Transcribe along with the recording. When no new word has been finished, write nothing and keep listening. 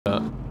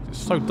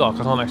It's so dark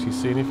I can't actually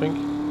see anything.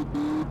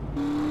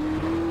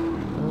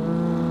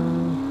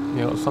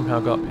 Yeah, I'll somehow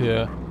go up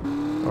here.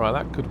 Alright,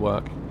 that could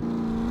work.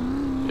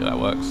 Yeah, that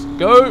works.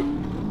 Go!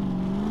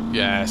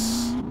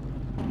 Yes!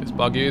 This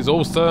buggy is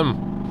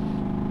awesome!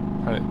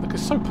 Right, look,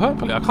 it's so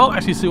purpley. I can't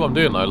actually see what I'm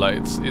doing though. Like,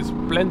 it's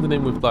blending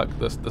in with like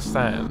the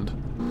sand,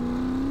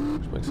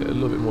 which makes it a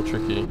little bit more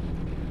tricky.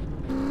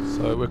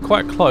 So we're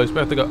quite close. We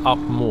have to go up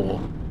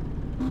more.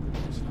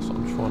 So that's what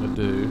I'm trying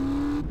to do.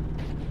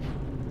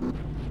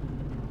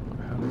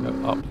 How do we go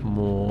up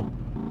more?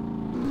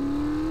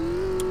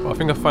 Well, I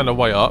think I found a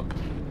way up.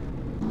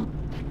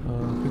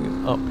 I think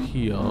it's up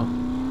here.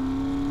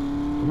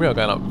 And we are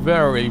going up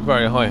very,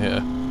 very high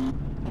here.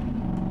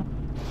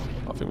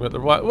 I think we're at the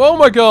right. Oh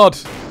my god!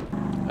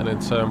 And then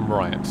turn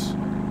right.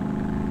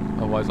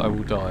 Otherwise, I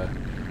will die.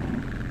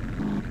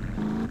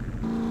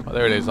 Oh,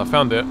 there it is. I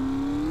found it.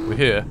 We're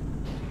here.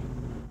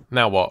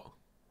 Now what?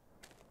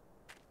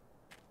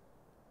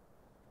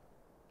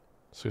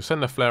 So we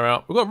send the flare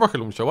out. We've got a rocket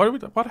launcher. Why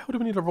the hell do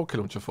we need a rocket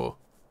launcher for?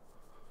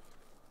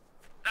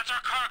 That's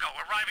our cargo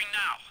arriving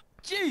now.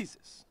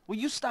 Jesus! Will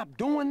you stop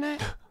doing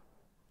that?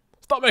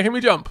 Stop making me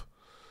jump!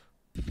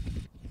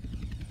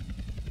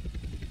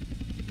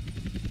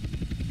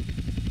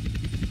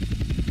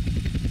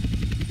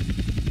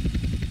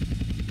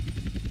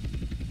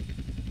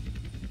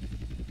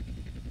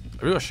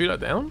 Have we got to shoot that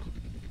down?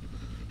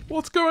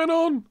 What's going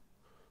on?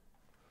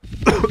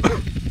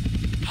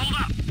 Hold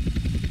up!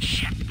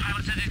 Shit,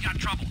 pilot said he's got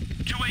trouble.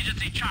 2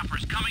 agency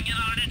choppers coming in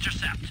on an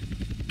intercept.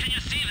 Can you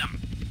see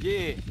them?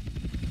 Yeah.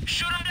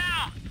 Shoot them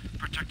down!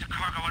 Protect the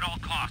cargo at all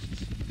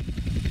costs.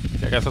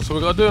 Yeah, I guess that's what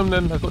we got to do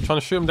then. I've got to try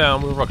and shoot them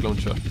down with a rocket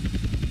launcher.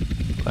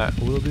 That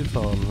will be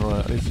fun.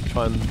 Right, I need to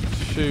try and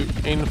shoot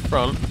in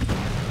front.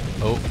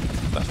 Oh,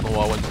 that's not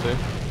what I went to do.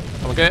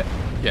 Come on, get it?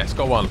 Yes,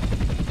 got one.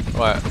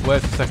 Right,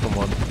 where's the second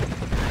one?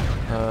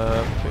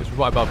 It's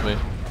right above me.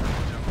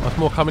 There's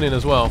more coming in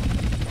as well.